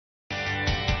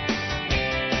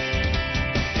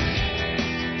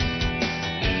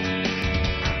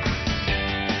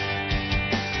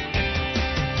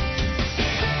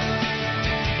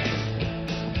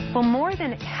Well, more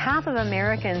than half of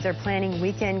Americans are planning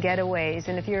weekend getaways,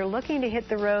 and if you're looking to hit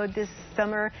the road this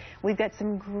summer, we've got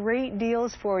some great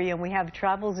deals for you, and we have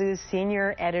Travelzoo's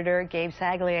senior editor, Gabe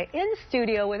Saglia, in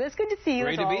studio with us. Good to see you.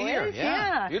 Great to be here.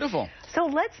 Yeah, beautiful. So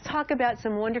let's talk about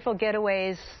some wonderful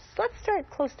getaways. Let's start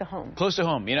close to home. Close to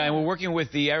home, and we're working with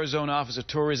the Arizona Office of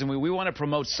Tourism. We want to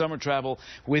promote summer travel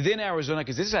within Arizona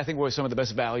because this is, I think, where some of the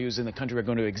best values in the country are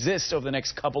going to exist over the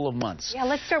next couple of months. Yeah,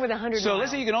 let's start with 100 miles. So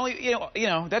let's say you can only,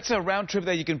 that's a round trip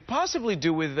that you can possibly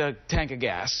do with a tank of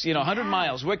gas. 100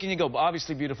 miles. Where can you go?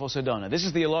 Obviously, beautiful Sedona. This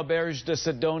is the L'auberge de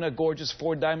Sedona, gorgeous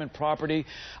four-diamond property.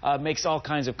 Makes all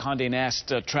kinds of Condé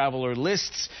Nast traveler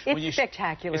lists. It's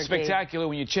spectacular. It's spectacular.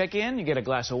 When you check in, you get a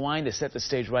glass of wine to set the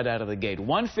stage right out of the gate.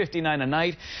 $159 a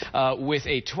night with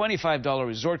a $25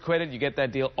 resort credit. You get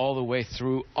that deal all the way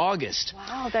through August.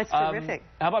 Wow, that's terrific.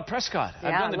 How about Prescott? Yeah,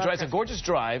 I've done the drive. It's a gorgeous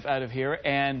drive out of here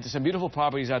and some beautiful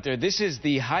properties out there. This is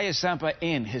the Hassayampa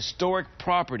Inn, historic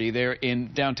property there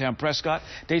in downtown Prescott.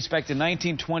 Dates back to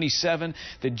 1927.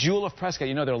 The Jewel of Prescott.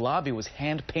 You know, their lobby was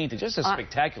hand-painted. Just a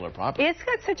spectacular property. It's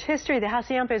got such history. The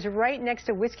Hassayampa is right next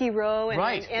to Whiskey Row. And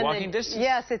walking distance.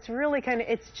 Yes, it's really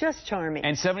it's just charming.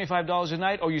 And $75 a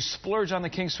night, or you splurge on the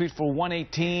King Suite for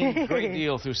 $118. Great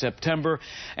deal through September.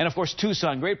 And, of course,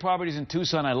 Tucson. Great properties in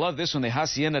Tucson. I love this one, the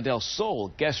Hacienda del Sol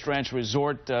Guest Ranch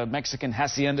Resort, Mexican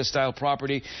Hacienda-style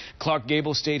property. Clark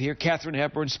Gable stayed here. Katharine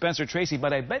Hepburn, Spencer Tracy.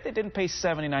 But I bet they didn't pay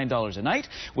 $79 a night,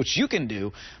 which you can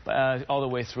do all the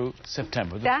way through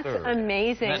September the 3rd. That's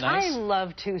amazing. Isn't that nice? I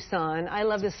love Tucson. I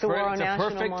love the Saguaro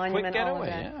National Monument. Quick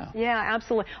getaway, yeah,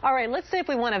 absolutely. All right, let's say if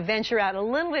we want to venture out a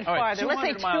little bit farther. Let's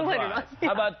say 200 miles.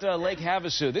 How about Lake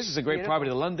Havasu? This is a great property,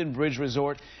 the London Bridge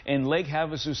Resort in Lake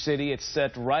Havasu City. It's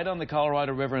set right on the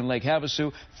Colorado River in Lake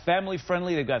Havasu. Family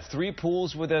friendly. They've got 3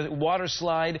 pools with a water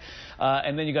slide,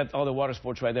 and then you got all the water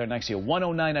sports right there next to you.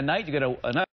 $109 a night. You get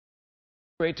a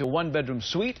upgrade to 1-bedroom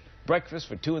suite. Breakfast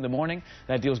for 2 in the morning.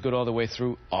 That deal's good all the way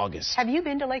through August. Have you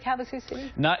been to Lake Havasu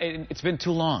City? It's been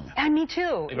too long. And me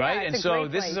too. Right? Yeah, and so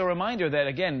this is a reminder that,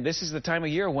 again, this is the time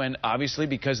of year when, obviously,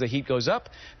 because the heat goes up,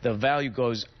 the value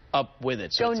goes up with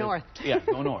it. So go north.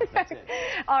 Go north. That's it.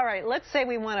 All right, let's say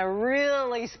we want to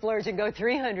really splurge and go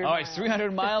 300 miles. All right,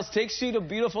 300 miles takes you to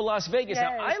beautiful Las Vegas.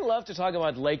 Yes. Now, I love to talk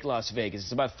about Lake Las Vegas.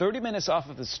 It's about 30 minutes off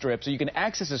of the Strip, so you can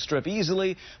access the Strip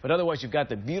easily, but otherwise you've got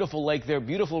the beautiful lake there,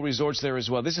 beautiful resorts there as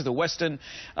well. This is the Westin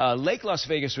Lake Las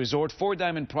Vegas Resort,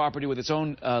 4-diamond property with its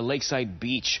own lakeside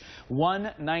beach.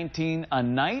 $119 a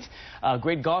night.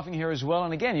 Great golfing here as well,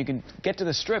 and again, you can get to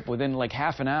the Strip within like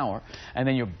half an hour, and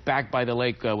then you're back by the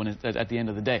lake at the end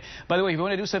of the day. By the way, if you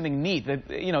want to do something neat,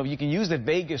 you can use the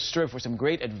Vegas Strip for some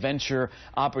great adventure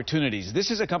opportunities.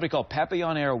 This is a company called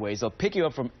Papillon Airways. They'll pick you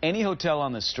up from any hotel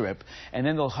on the Strip, and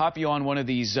then they'll hop you on one of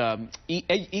these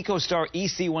EcoStar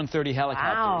EC-130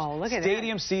 helicopters. Wow, look at that.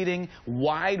 Stadium seating,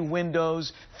 wide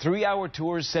windows, 3-hour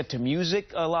tours set to music,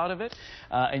 a lot of it,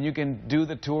 and you can do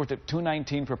the tour at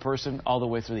 $219 per person all the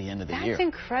way through the end of the year. That's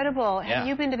incredible. Have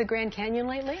you been to the Grand Canyon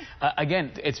lately?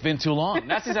 Again, it's been too long.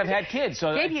 Not since I've had kids.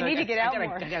 So Gabe, you need to get out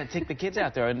more. I got to take the kids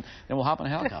out there, and then we'll hop on a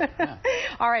helicopter. Yeah.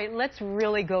 All right, let's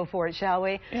really go for it, shall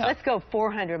we? Yeah. Let's go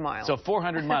 400 miles. So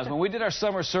 400 miles. When we did our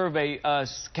summer survey,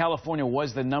 California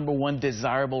was the #1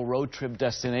 desirable road trip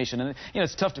destination. And,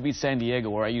 it's tough to beat San Diego,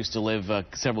 where I used to live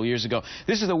several years ago.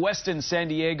 This is the Westin San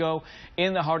Diego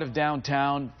in the heart of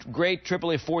downtown. Great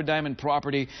AAA 4-diamond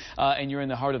property, and you're in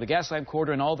the heart of the Gaslamp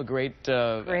Quarter, and all the great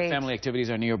family activities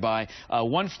are nearby.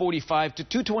 $145 to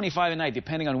 $225 a night,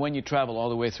 depending on when you travel, all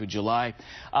the way through July.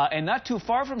 And not too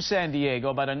far from San Diego,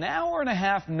 about an hour and a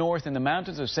half north in the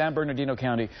mountains of San Bernardino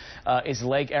County, is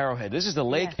Lake Arrowhead. This is the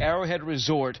Lake Arrowhead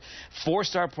Resort,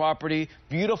 4-star property,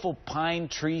 beautiful pine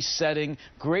tree setting,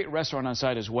 great restaurant on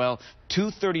site as well.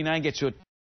 $239 gets you a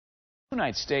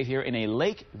 2-night stay here in a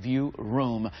lake view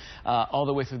room all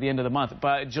the way through the end of the month.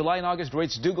 But July and August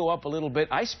rates do go up a little bit.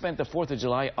 I spent the 4th of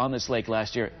July on this lake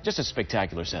last year. Just a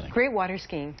spectacular setting. Great water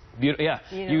skiing. Yeah.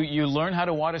 You learn how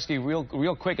to water ski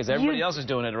real quick as everybody else is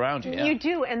doing it around you. Yeah. You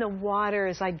do, and the water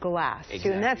is like glass,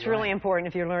 too. And that's really important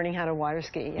if you're learning how to water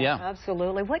ski. Yeah,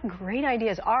 absolutely. What great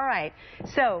ideas. All right,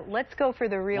 so let's go for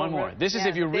the real one more. This is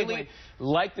if you really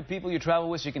like the people you travel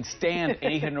with, so you can stand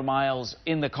 800 miles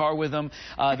in the car with them.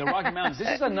 The Rocky Mountain Mountains.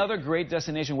 This is another great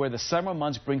destination where the summer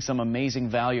months bring some amazing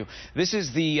value. This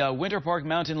is the Winter Park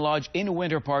Mountain Lodge in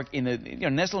Winter Park,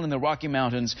 nestled in the Rocky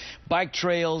Mountains. Bike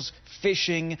trails,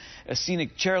 fishing,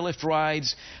 scenic chairlift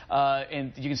rides,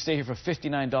 and you can stay here for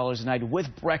 $59 a night with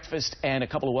breakfast and a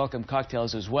couple of welcome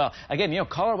cocktails as well. Again,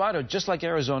 Colorado, just like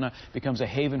Arizona, becomes a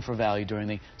haven for value during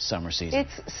the summer season.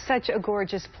 It's such a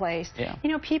gorgeous place. Yeah.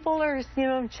 People are,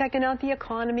 checking out the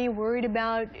economy, worried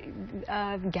about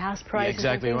gas prices,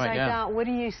 exactly and things right, like that. What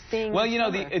are you seeing? Well,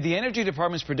 the Energy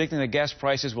Department is predicting that gas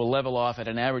prices will level off at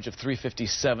an average of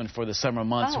 $3.57 for the summer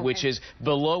months, which is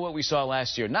below what we saw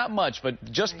last year. Not much, but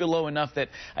just below enough that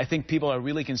I think people are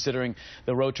really considering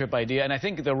the road trip idea. And I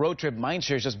think the road trip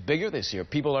mindshare is just bigger this year.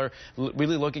 People are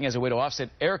really looking as a way to offset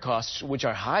air costs, which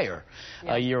are higher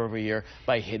year over year,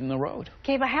 by hitting the road.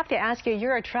 Gabe, I have to ask you,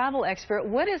 you're a travel expert.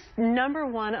 What is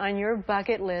 #1 on your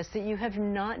bucket list that you have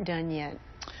not done yet?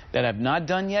 That I've not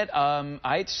done yet?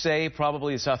 I'd say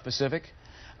probably the South Pacific.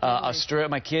 Australia.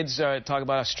 My kids talk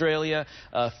about Australia,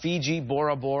 Fiji,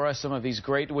 Bora Bora, some of these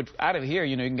great. Out of here,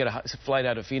 you can get a flight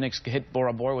out of Phoenix, hit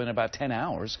Bora Bora in about 10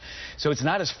 hours. So it's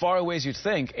not as far away as you'd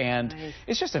think, and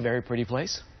it's just a very pretty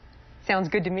place. Sounds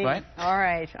good to me. Right? All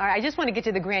right. I just want to get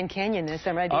to the Grand Canyon this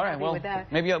summer. I'd be happy with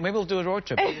that. Maybe we'll do a road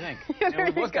trip. What do you think?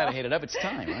 We both got to hit it up. It's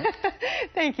time, right?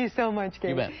 Thank you so much, Gabe.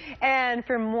 You bet. And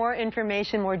for more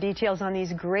information, more details on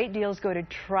these great deals, go to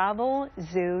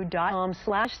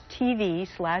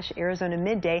travelzoo.com/TV/Arizona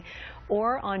Midday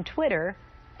or on Twitter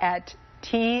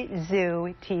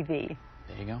 @TZooTV.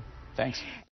 There you go. Thanks.